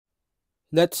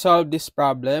Let's solve this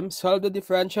problem. Solve the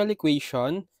differential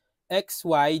equation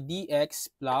xy dx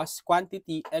plus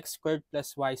quantity x squared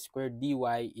plus y squared dy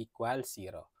equals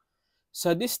 0.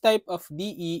 So this type of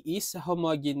DE is a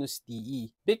homogeneous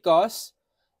DE because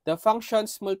the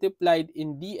functions multiplied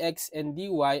in dx and dy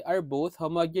are both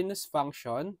homogeneous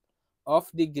function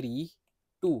of degree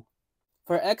 2.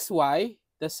 For xy,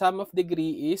 the sum of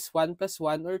degree is 1 plus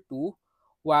 1 or 2,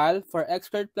 while for x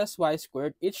squared plus y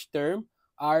squared, each term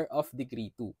are of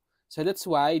degree 2. So that's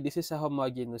why this is a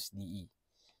homogeneous DE.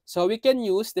 So we can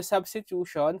use the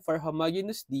substitution for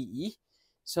homogeneous DE.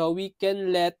 So we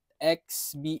can let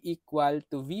x be equal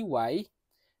to Vy,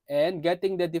 and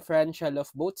getting the differential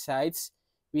of both sides,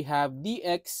 we have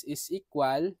dx is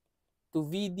equal to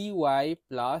V dy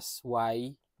plus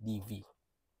y dv.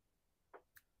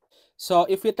 So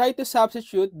if we try to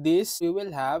substitute this, we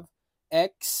will have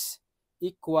x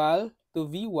equal to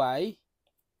Vy,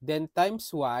 then times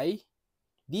y,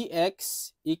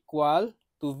 dx equal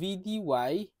to V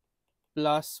dy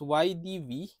plus y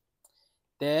dv,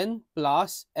 then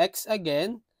plus x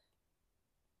again,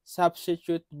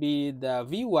 substitute be the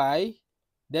Vy,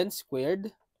 then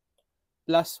squared,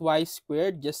 plus y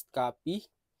squared, just copy,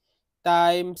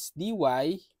 times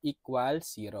dy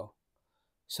equals 0.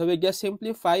 So we just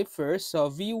simplify first. So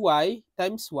Vy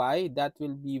times y, that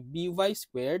will be Vy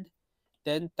squared,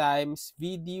 then times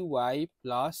V dy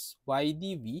plus y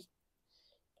dv,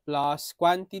 plus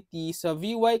quantity. So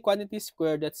Vy quantity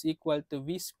squared, that's equal to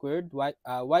V squared,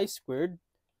 y squared,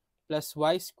 plus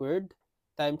y squared,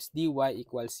 times dy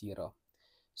equals 0.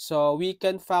 So we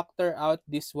can factor out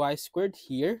this y squared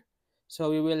here. So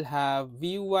we will have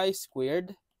Vy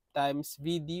squared times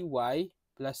V dy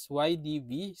plus y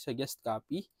dv. So just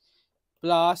copy.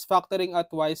 Plus, factoring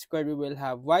out y squared, we will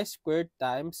have y squared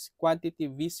times quantity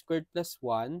v squared plus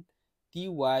 1 dy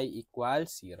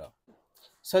equals 0.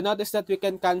 So notice that we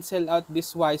can cancel out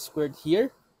this y squared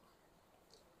here.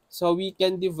 So we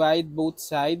can divide both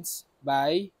sides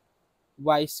by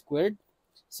y squared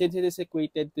since it is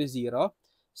equated to 0.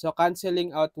 So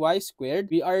canceling out y squared,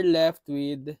 we are left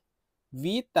with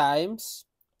v times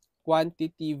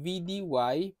quantity v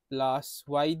dy plus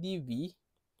y dv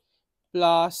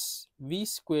plus v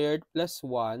squared plus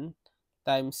 1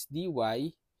 times dy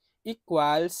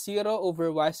equals 0 over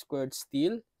y squared,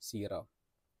 still 0.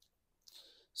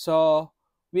 So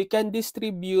we can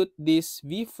distribute this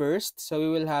v first. So we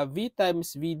will have v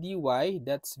times v dy,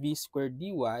 that's v squared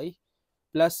dy,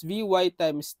 plus vy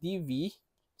times dv.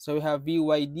 So we have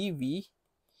vy dv,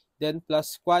 then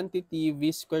plus quantity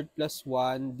v squared plus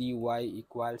 1 dy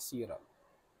equals 0.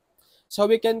 So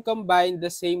we can combine the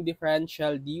same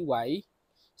differential dy.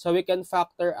 So we can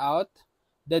factor out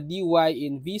the dy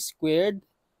in v squared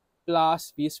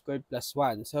plus v squared plus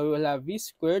 1. So we will have v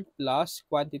squared plus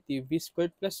quantity v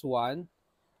squared plus 1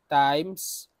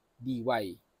 times dy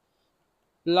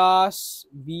plus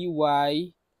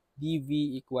vy dv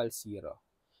equals 0.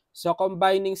 So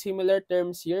combining similar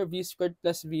terms here, v squared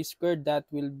plus v squared, that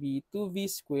will be 2v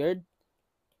squared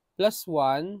plus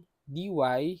 1 dy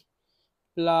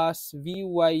plus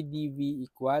vy dv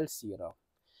equals 0.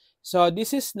 So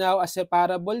this is now a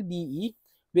separable DE.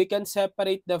 We can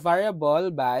separate the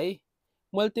variable by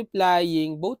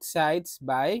multiplying both sides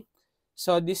by,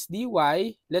 so this dy,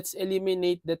 let's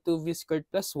eliminate the 2v squared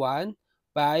plus 1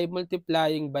 by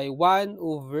multiplying by 1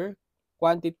 over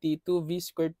quantity 2v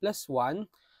squared plus 1.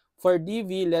 For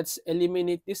dv, let's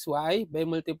eliminate this y by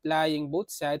multiplying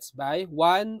both sides by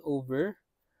 1 over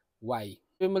y.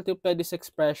 We multiply this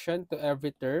expression to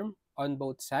every term on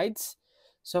both sides.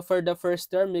 So for the first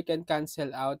term, we can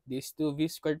cancel out this 2v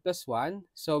squared plus 1.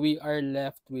 So we are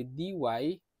left with dy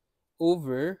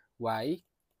over y,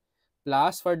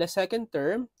 plus for the second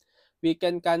term, we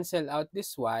can cancel out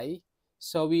this y.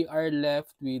 So we are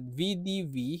left with v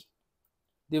dv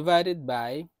divided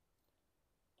by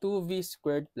 2v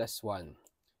squared plus 1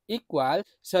 equal.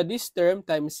 So this term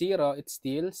times 0, it's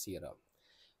still 0.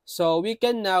 So we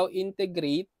can now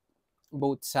integrate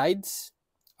both sides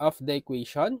of the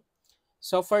equation.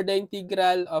 So for the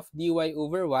integral of dy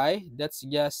over y, that's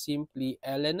just simply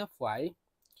ln of y,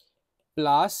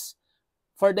 plus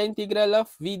for the integral of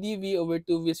v dv over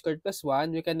 2v squared plus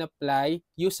 1, we can apply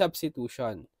u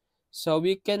substitution. So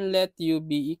we can let u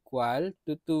be equal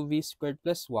to 2v squared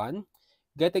plus 1,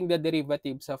 getting the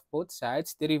derivatives of both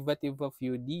sides, derivative of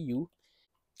u du,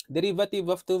 derivative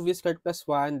of 2v squared plus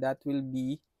 1, that will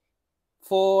be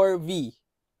 4v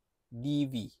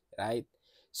dv, right?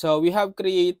 So we have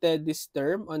created this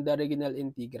term on the original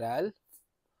integral,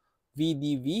 v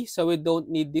dv. So we don't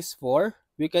need this 4.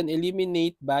 We can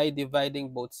eliminate by dividing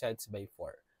both sides by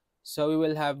 4. So we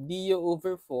will have du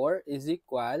over 4 is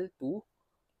equal to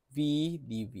v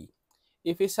dv.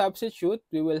 If we substitute,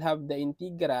 we will have the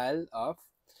integral of,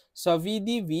 so v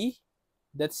dv,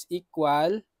 that's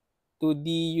equal to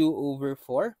du over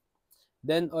 4.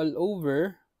 Then all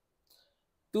over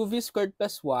 2v squared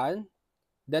plus 1,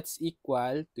 that's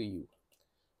equal to u.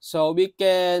 So we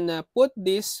can put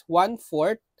this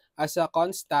 1/4 as a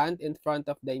constant in front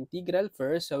of the integral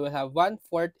first. So we'll have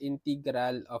 1/4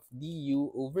 integral of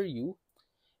du over u.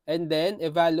 And then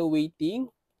evaluating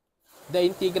the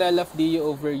integral of du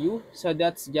over u. So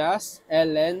that's just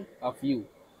ln of u.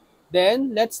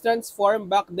 Then let's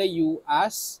transform back the u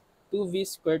as 2v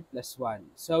squared plus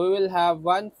 1. So we will have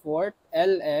 1/4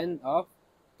 ln of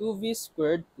 2v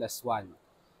squared plus 1.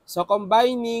 So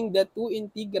combining the two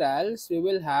integrals, we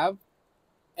will have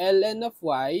ln of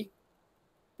y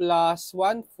plus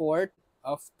 1/4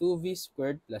 of 2v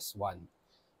squared plus 1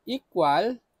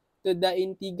 equal to the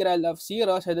integral of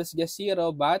 0. So that's just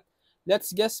 0, but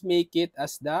let's just make it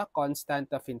as the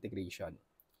constant of integration.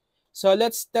 So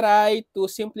let's try to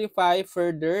simplify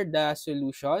further the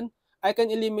solution. I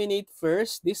can eliminate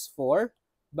first this 4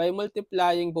 by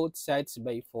multiplying both sides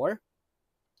by 4.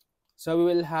 So we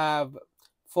will have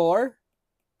 4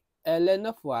 ln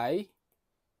of y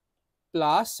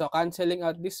plus, so canceling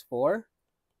out this 4,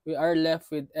 we are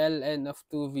left with ln of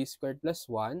 2v squared plus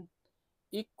 1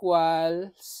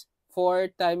 equals 4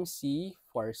 times c,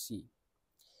 4c.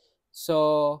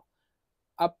 So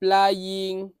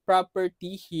applying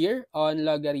property here on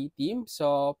logarithm,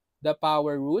 so the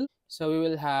power rule, so we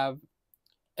will have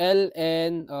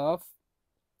ln of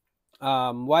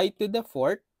y to the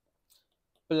 4th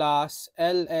plus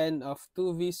ln of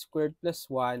 2v squared plus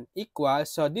 1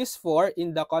 equals, so this 4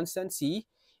 in the constant c,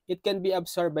 it can be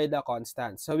absorbed by the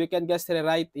constant. So we can just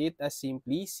rewrite it as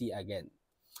simply c again.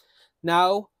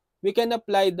 Now, we can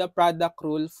apply the product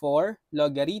rule for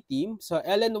logarithm. So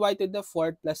ln y to the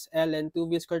 4th plus ln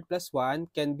 2v squared plus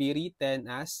 1 can be written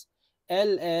as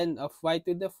ln of y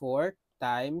to the 4th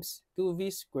times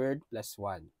 2v squared plus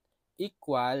 1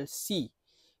 equals c.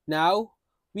 Now,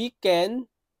 we can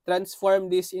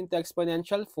transform this into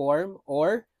exponential form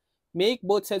or make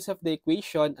both sides of the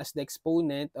equation as the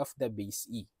exponent of the base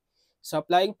e. So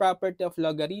applying property of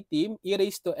logarithm, e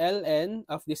raised to ln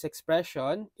of this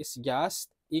expression is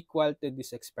just equal to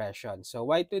this expression. So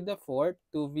y to the 4th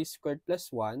 2v squared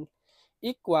plus 1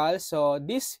 equals, so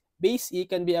this base e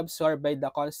can be absorbed by the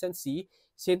constant c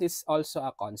since it's also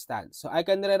a constant. So I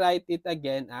can rewrite it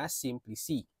again as simply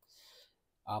c.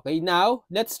 Okay, now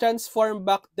let's transform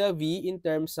back the v in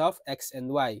terms of x and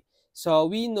y. So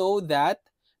we know that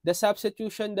the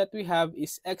substitution that we have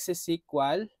is x is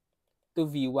equal to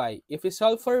vy. If we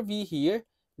solve for v here,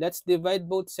 let's divide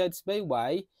both sides by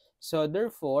y. So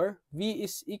therefore, v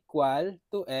is equal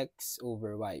to x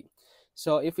over y.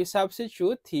 So if we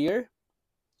substitute here,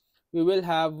 we will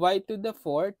have y to the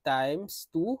 4 times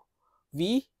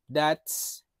 2v,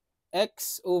 that's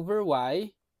x over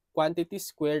y, quantity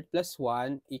squared plus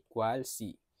 1 equals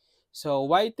c. So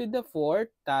y to the 4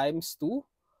 times 2,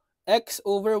 x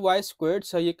over y squared,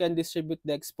 so you can distribute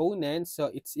the exponents,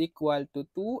 so it's equal to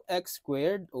 2x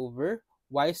squared over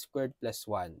y squared plus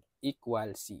 1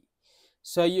 equals c.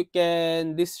 So you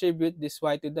can distribute this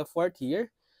y to the 4th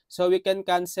here, so we can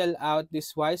cancel out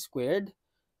this y squared.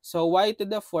 So y to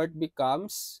the 4th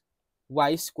becomes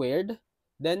y squared,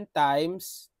 then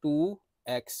times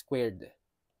 2x squared,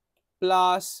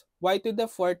 plus y to the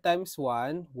 4th times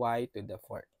 1, y to the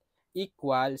 4th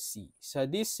equals c. So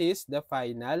this is the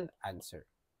final answer.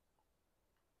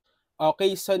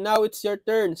 Okay, so now it's your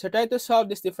turn. So try to solve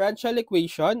this differential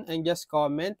equation and just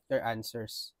comment your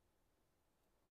answers.